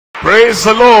Praise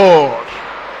the Lord.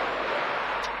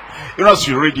 You know, as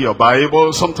you read your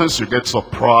Bible, sometimes you get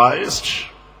surprised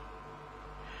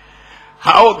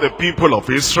how the people of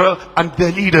Israel and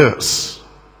their leaders,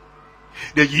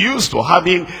 they're used to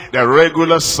having their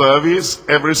regular service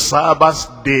every Sabbath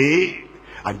day,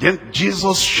 and then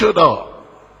Jesus showed up.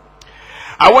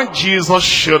 And when Jesus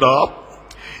showed up,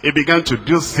 he began to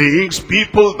do things.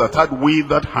 People that had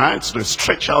withered hands, they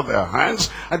stretched out their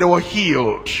hands and they were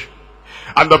healed.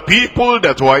 And the people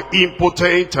that were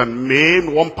impotent and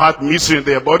maimed, one part missing in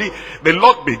their body, the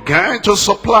Lord began to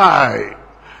supply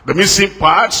the missing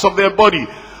parts of their body.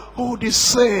 Oh, they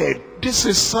said, this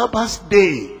is Sabbath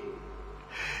day.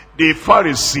 The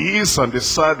Pharisees and the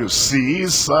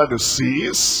Sadducees,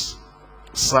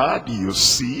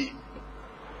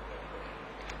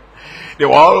 they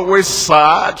were always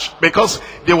sad because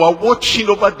they were watching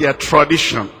over their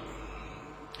tradition.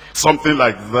 Something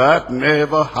like that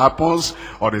never happens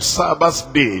on a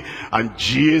Sabbath day. And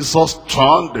Jesus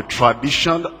turned the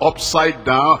tradition upside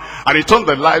down, and he turned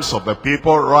the lives of the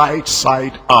people right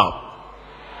side up.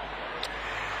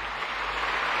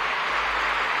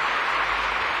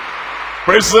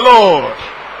 Praise the Lord.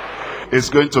 It's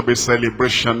going to be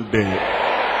celebration day.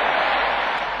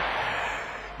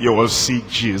 You will see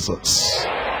Jesus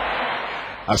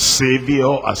as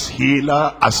Savior, as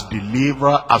healer, as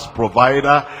deliverer, as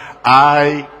provider.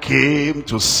 I came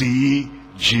to see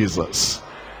Jesus.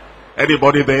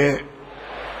 Anybody there?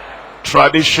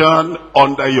 Tradition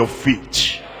under your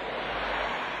feet.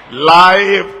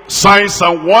 Life, signs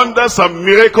and wonders and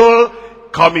miracle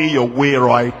coming your way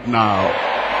right now.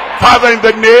 Father, in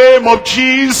the name of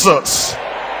Jesus,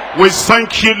 we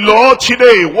thank you, Lord,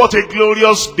 today. What a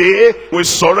glorious day. We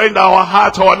surrender our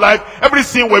heart, our life,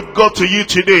 everything we've got to you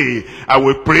today. And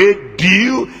we pray,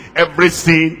 do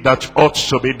everything that ought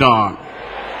to be done.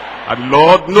 And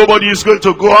Lord, nobody is going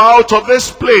to go out of this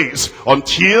place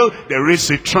until there is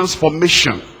a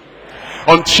transformation,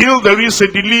 until there is a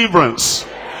deliverance,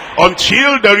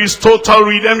 until there is total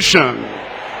redemption.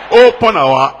 Open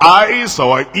our eyes,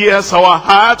 our ears, our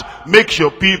heart. Make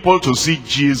your people to see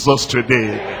Jesus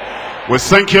today. We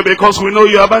thank you because we know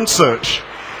you have answered.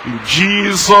 In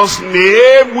Jesus'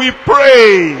 name we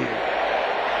pray.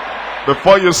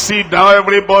 Before you sit down,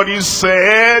 everybody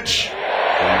said,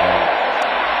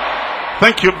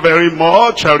 thank you very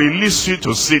much. I release you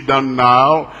to sit down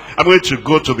now. I'm going to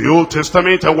go to the Old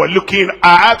Testament, and we're looking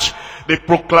at the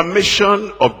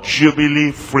proclamation of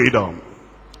Jubilee freedom.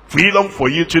 Freedom for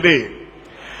you today.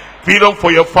 Freedom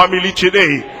for your family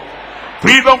today.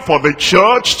 Freedom for the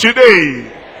church today.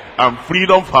 And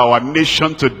freedom for our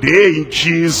nation today in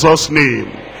Jesus'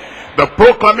 name. The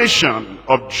proclamation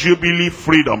of Jubilee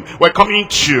freedom. We're coming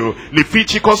to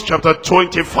Leviticus chapter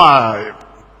 25.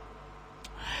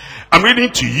 I'm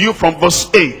reading to you from verse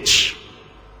 8.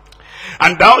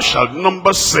 And thou shalt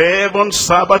number 7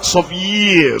 Sabbaths of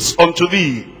years unto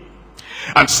thee,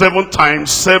 and 7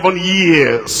 times 7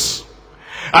 years.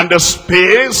 And the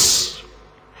space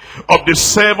of the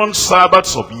 7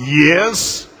 Sabbaths of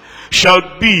years shall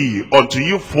be unto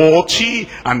you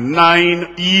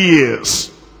 49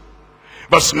 years.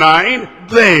 Verse 9,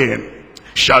 then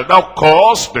shalt thou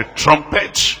cause the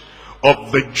trumpet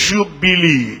of the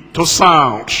Jubilee to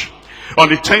sound on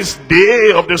the 10th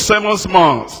day of the 7th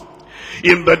month.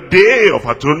 In the day of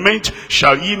atonement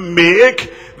shall ye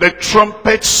make the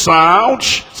trumpet sound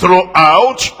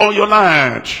throughout all your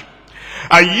land.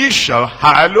 And ye shall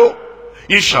hallow,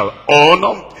 ye shall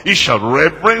honor, ye shall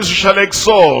reverence, ye shall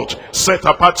exalt, set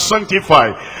apart,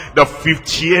 sanctify the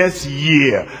 50th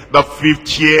year. The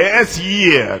 50th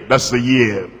year, that's the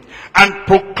year. And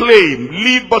proclaim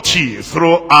liberty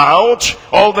throughout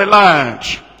all the land,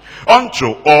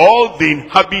 unto all the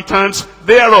inhabitants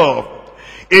thereof.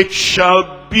 It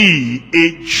shall be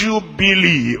a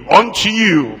jubilee unto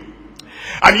you,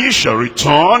 and ye shall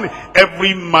return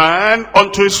every man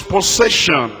unto his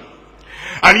possession,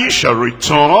 and ye shall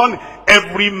return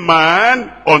every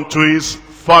man unto his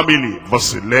family.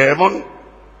 Verse 11,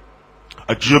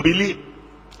 a jubilee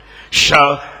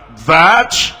shall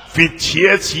that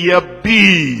 50th year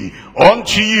be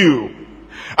unto you,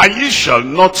 and ye shall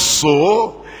not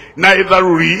sow, neither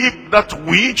reap that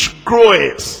which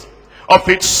groweth of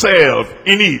itself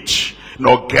in it,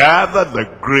 nor gather the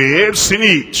grapes in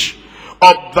it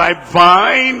of thy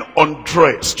vine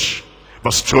undressed.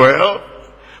 Verse 12,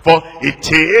 for it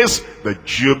is the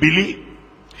Jubilee,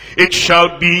 it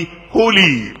shall be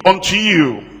holy unto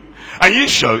you, and ye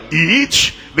shall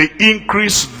eat the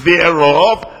increase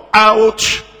thereof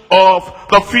out of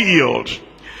the field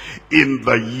in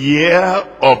the year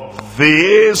of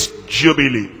this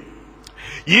Jubilee.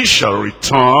 Ye shall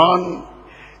return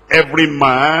every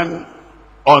man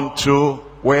unto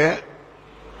where?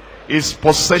 His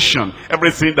possession.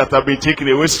 Everything that have been taken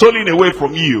away, stolen away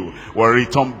from you, will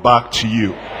return back to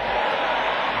you.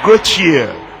 Great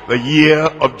year, the year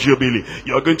of Jubilee.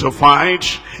 You're going to find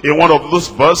in one of those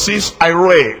verses I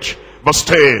read, verse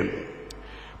 10.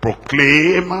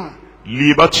 Proclaim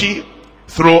liberty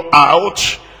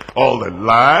throughout all the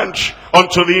land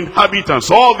unto the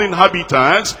inhabitants, all the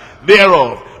inhabitants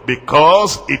thereof,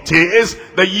 because it is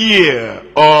the year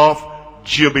of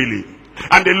Jubilee.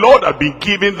 And the Lord had been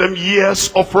giving them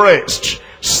years of rest.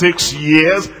 6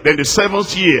 years, then the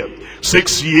 7th year.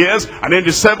 6 years, and then the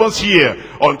 7th year,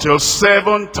 until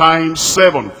 7 times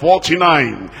 7,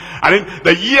 49. And then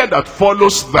the year that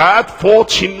follows that,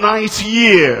 49th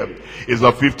year, is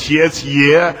the 50th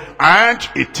year, and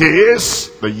it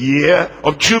is the year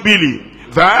of Jubilee.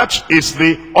 That is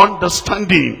the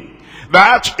understanding.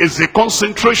 That is the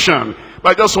concentration. But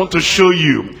I just want to show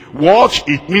you what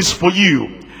it means for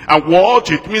you, and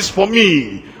what it means for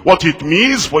me, what it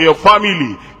means for your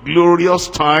family. Glorious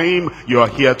time you are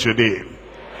here today.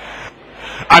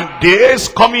 And this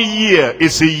coming year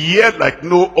is a year like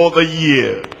no other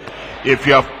year. If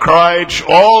you have cried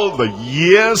all the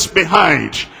years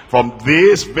behind, from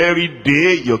this very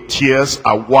day your tears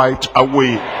are wiped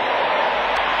away.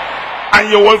 And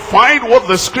you will find what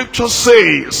the scripture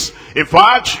says. In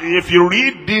fact, if you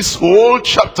read this whole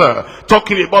chapter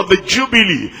talking about the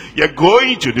Jubilee, you're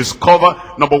going to discover,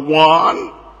 number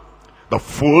one, the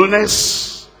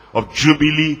fullness of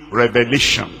Jubilee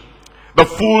revelation. The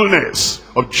fullness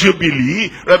of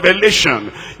Jubilee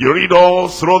revelation. You read all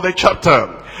through the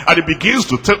chapter, and it begins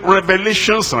to take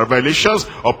revelations and revelations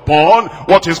upon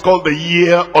what is called the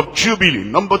year of Jubilee.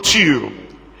 Number two,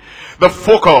 the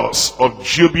focus of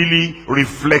Jubilee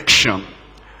reflection.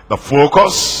 The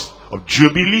focus of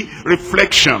Jubilee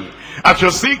reflection. As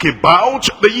you think about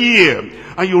the year,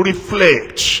 and you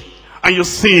reflect, and you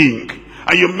think,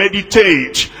 and you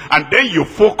meditate, and then you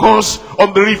focus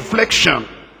on the reflection,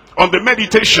 on the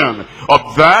meditation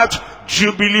of that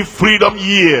Jubilee freedom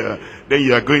year, then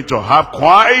you are going to have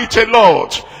quite a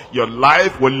lot. Your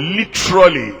life will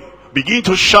literally begin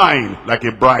to shine like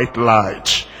a bright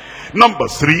light. Number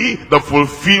three, the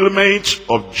fulfillment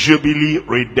of Jubilee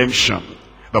redemption.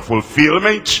 The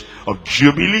fulfillment of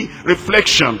Jubilee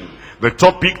reflection. The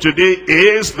topic today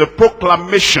is the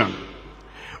proclamation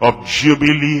of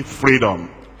Jubilee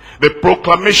freedom. The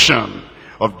proclamation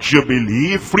of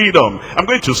Jubilee freedom. I'm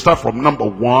going to start from number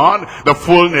one, the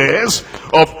fullness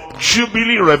of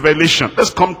Jubilee revelation. Let's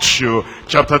come to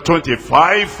chapter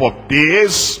 25 of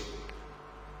this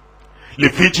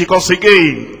Leviticus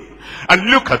again, and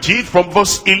look at it from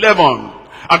verse 11,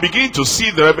 and begin to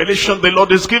see the revelation the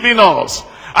Lord is giving us.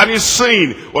 And he's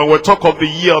saying, when we talk of the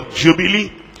year of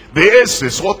Jubilee, this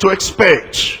is what to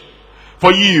expect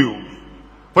for you,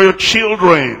 for your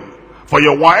children, for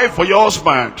your wife, for your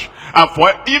husband, and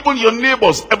for even your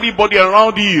neighbors, everybody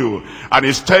around you. And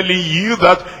he's telling you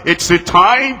that it's a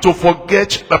time to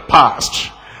forget the past,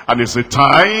 and it's a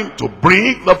time to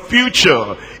bring the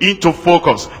future into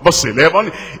focus. Verse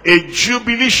 11, a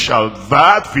Jubilee shall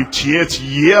that 50th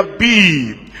year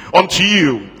be unto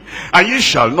you, and ye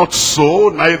shall not sow,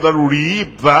 neither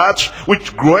reap that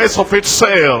which groweth of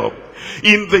itself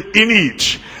in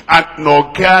it, and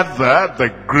nor gather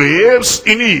the grapes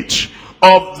in it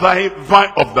of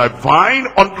thy vine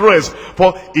undressed,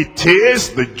 for it is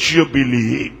the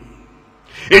Jubilee.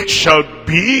 It shall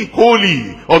be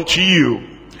holy unto you,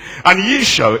 and ye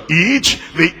shall eat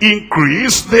the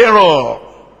increase thereof.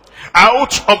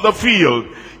 Out of the field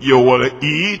you will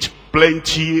eat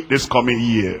plenty this coming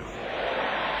year.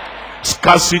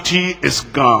 Scarcity is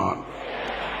gone.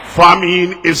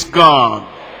 Famine is gone.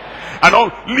 And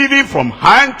all living from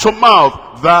hand to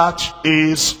mouth, that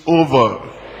is over.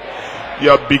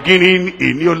 You are beginning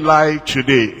a new life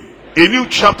today. A new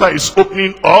chapter is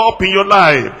opening up in your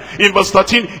life. In verse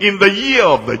 13, in the year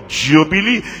of the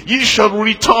Jubilee, ye shall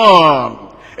return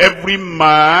every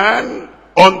man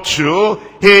unto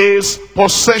his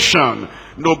possession.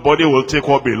 Nobody will take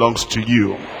what belongs to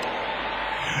you.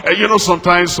 You know,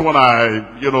 sometimes when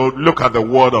I, look at the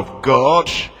word of God,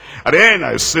 and then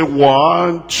I say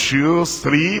 1, 2,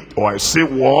 3, or I say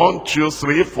 1, 2,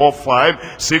 3, 4,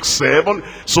 5, 6, 7.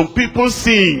 Some people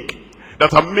think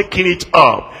that I'm making it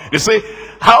up. They say,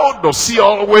 how does he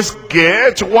always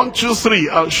get 1, 2, 3?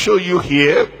 I'll show you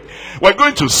here. We're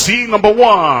going to see, number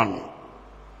one,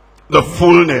 the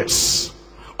fullness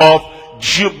of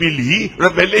Jubilee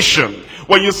revelation.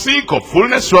 When you think of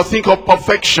fullness, you are thinking of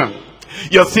perfection.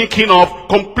 You're thinking of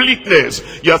completeness.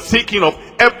 You're thinking of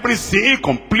everything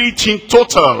complete in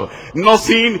total,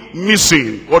 nothing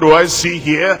missing. What do I see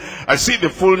here? I see the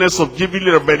fullness of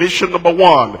Jubilee. Revelation number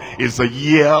 1 is the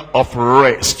year of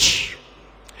rest.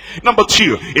 Number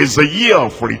 2 is the year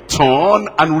of return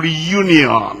and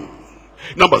reunion.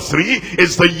 Number 3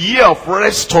 is the year of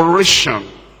restoration.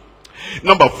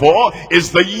 Number 4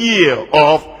 is the year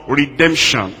of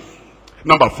redemption.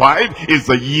 Number 5 is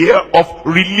the year of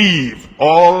relief.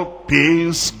 All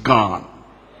pains gone.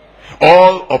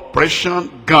 All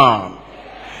oppression gone.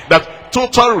 That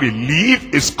total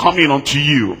relief is coming unto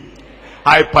you.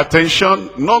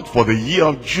 Hypertension, not for the year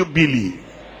of Jubilee.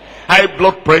 High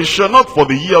blood pressure, not for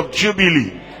the year of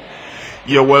Jubilee.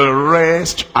 You will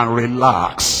rest and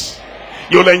relax.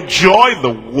 You'll enjoy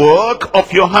the work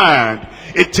of your hand.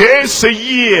 It is a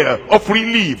year of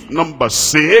relief. Number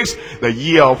 6, the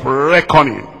year of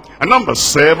reckoning. And number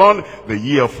 7, the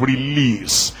year of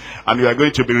release. And you are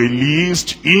going to be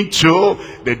released into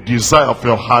the desire of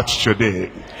your heart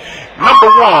today.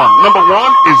 Number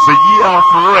one is the year of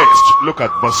rest. Look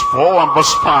at verse 4 and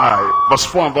verse 5. Verse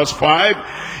 4 and verse 5.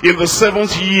 In the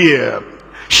 7th year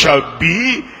shall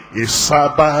be a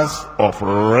Sabbath of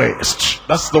rest.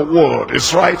 That's the word.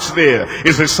 It's right there.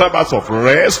 It's a Sabbath of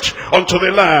rest unto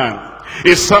the land.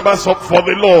 A Sabbath for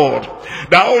the Lord.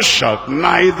 Thou shalt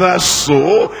neither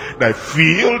sow thy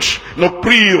field, nor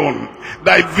prune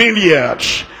thy vineyard,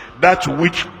 that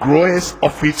which groweth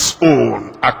of its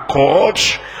own accord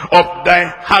of thy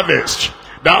harvest.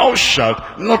 Thou shalt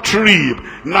not reap,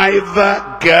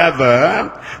 neither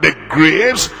gather the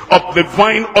grapes of the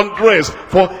vine undressed,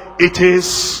 for it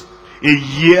is a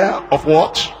year of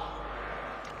what?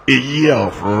 A year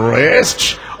of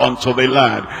rest unto the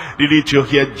land. Didn't you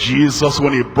hear Jesus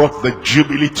when he brought the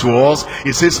Jubilee to us?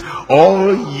 He says,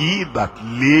 all ye that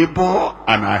labor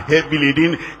and are heavy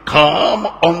laden, come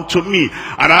unto me,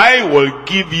 and I will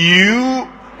give you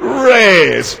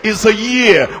rest. It's a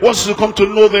year. Once you come to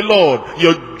know the Lord,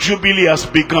 your Jubilee has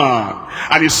begun.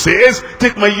 And he says,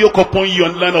 take my yoke upon you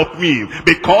and learn of me,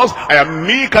 because I am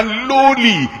meek and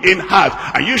lowly in heart,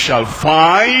 and you shall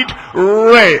find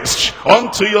rest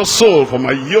unto your soul. For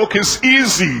my yoke is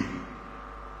easy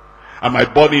and my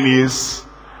burden is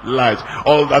light.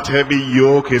 All that heavy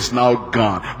yoke is now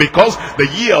gone, because the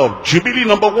year of Jubilee,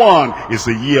 number 1, is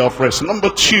the year of rest.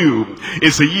 Number 2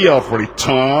 is the year of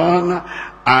return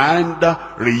and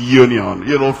reunion.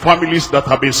 You know, families that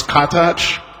have been scattered,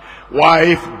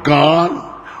 wife gone,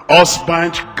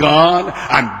 husband gone,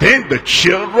 and then the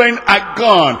children are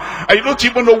gone, and you don't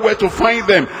even know where to find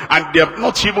them, and they have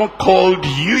not even called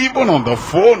you, even on the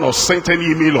phone, or sent an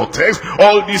email or text.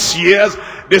 All these years,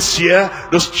 this year,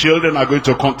 those children are going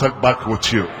to contact back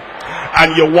with you.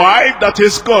 And your wife that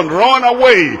is gone, run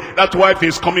away. That wife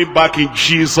is coming back in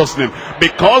Jesus' name.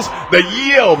 Because the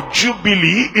year of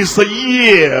Jubilee is the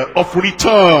year of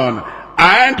return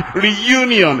and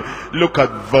reunion. Look at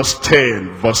verse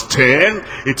 10. Verse 10,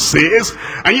 it says,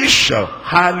 and ye shall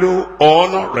hallow,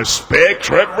 honor, respect,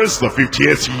 reverence the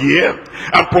 50th year,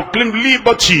 and proclaim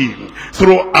liberty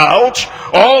throughout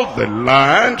all the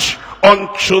land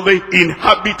unto the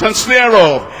inhabitants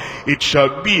thereof. It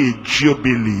shall be a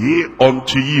jubilee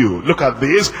unto you. Look at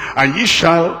this. And ye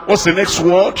shall, what's the next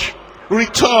word?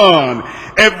 Return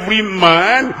every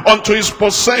man unto his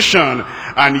possession.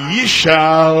 And ye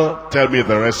shall, tell me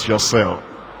the rest yourself.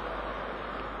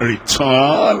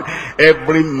 Return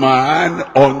every man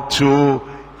unto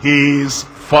his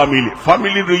family.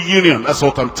 Family reunion. That's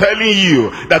what I'm telling you.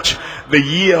 That the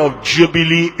year of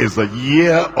Jubilee is the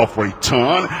year of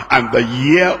return and the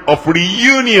year of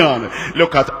reunion.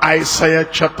 Look at Isaiah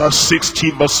chapter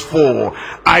 60 verse 4.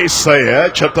 Isaiah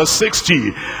chapter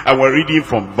 60. And we're reading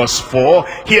from verse 4.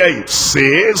 Here it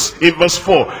says in verse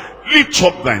 4, lift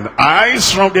up thine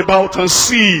eyes round about and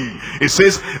see. It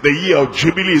says the year of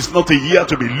Jubilee is not a year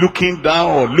to be looking down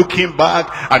or looking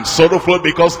back and sorrowful,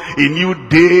 because a new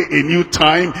day, a new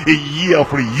time, a year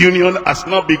of reunion has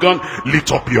not begun.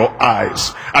 Lift up your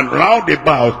eyes and round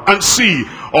about and see.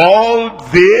 All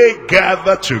they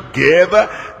gather together,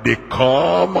 they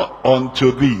come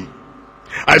unto thee.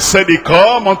 I said they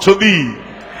come unto thee.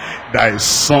 Thy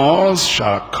sons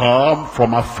shall come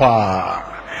from afar,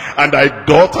 and thy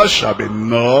daughter shall be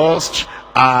nursed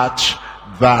at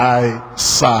thy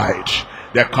side.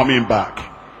 They're coming back.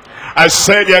 I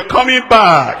said they're coming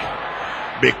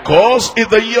back, because it's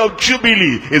the year of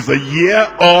Jubilee. It's the year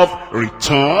of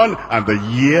return and the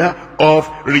year of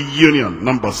reunion.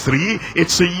 Number 3,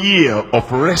 it's a year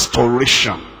of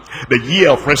restoration. The year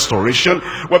of restoration.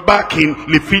 We're back in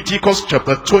Leviticus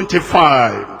chapter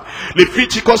 25.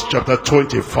 Leviticus chapter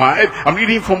 25. I'm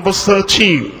reading from verse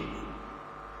 13.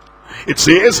 It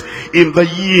says, in the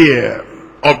year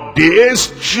of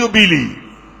this Jubilee,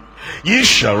 ye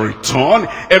shall return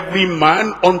every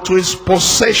man unto his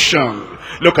possession.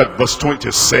 Look at verse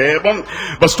 27.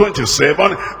 Verse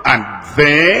 27, and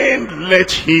then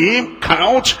let him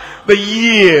count the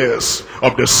years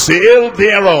of the sale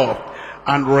thereof,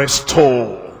 and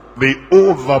restore the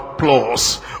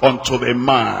overplus unto the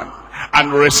man.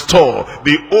 And restore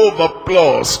the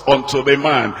overplus unto the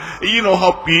man. You know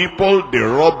how people, they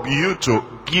rob you to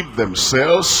give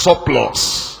themselves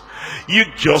surplus. You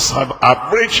just have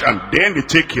average, and then they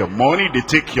take your money, they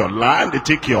take your land, they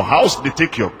take your house, they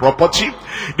take your property,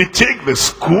 they take the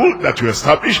school that you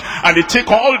established, and they take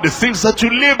all the things that you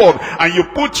labored, and you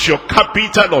put your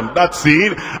capital on that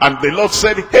thing. And the Lord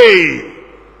said, hey,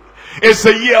 it's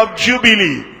the year of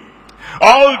Jubilee.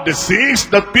 All the things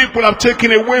that people have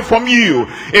taken away from you,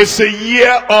 it's a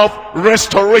year of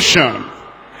restoration.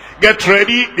 Get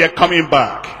ready, they're coming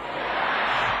back.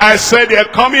 I said they're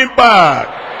coming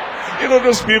back. You know,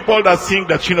 those people that think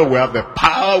that, you know, we have the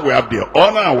power, we have the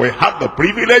honor, we have the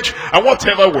privilege, and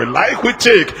whatever we like, we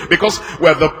take, because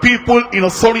we're the people in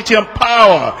authority and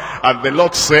power. And the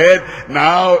Lord said,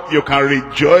 now you can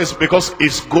rejoice, because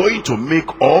it's going to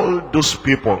make all those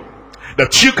people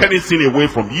that took anything away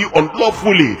from you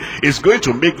unlawfully, is going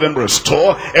to make them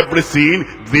restore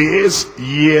everything this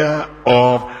year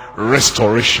of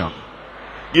restoration.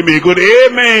 Give me a good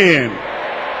amen.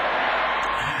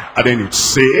 And then it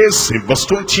says in verse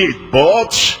 28,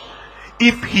 but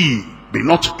if he be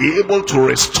not able to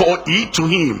restore it to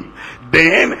him,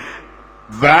 then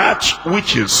that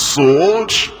which is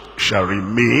sold shall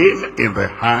remain in the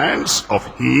hands of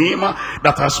him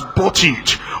that has bought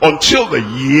it until the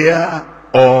year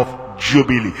of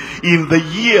Jubilee. In the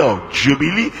year of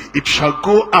Jubilee it shall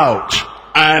go out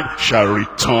and shall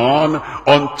return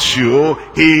unto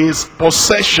his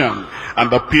possession. And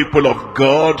the people of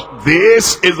God,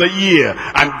 this is the year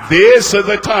and this is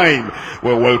the time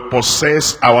we will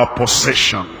possess our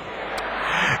possession.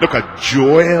 Look at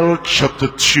Joel chapter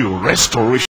 2, restoration.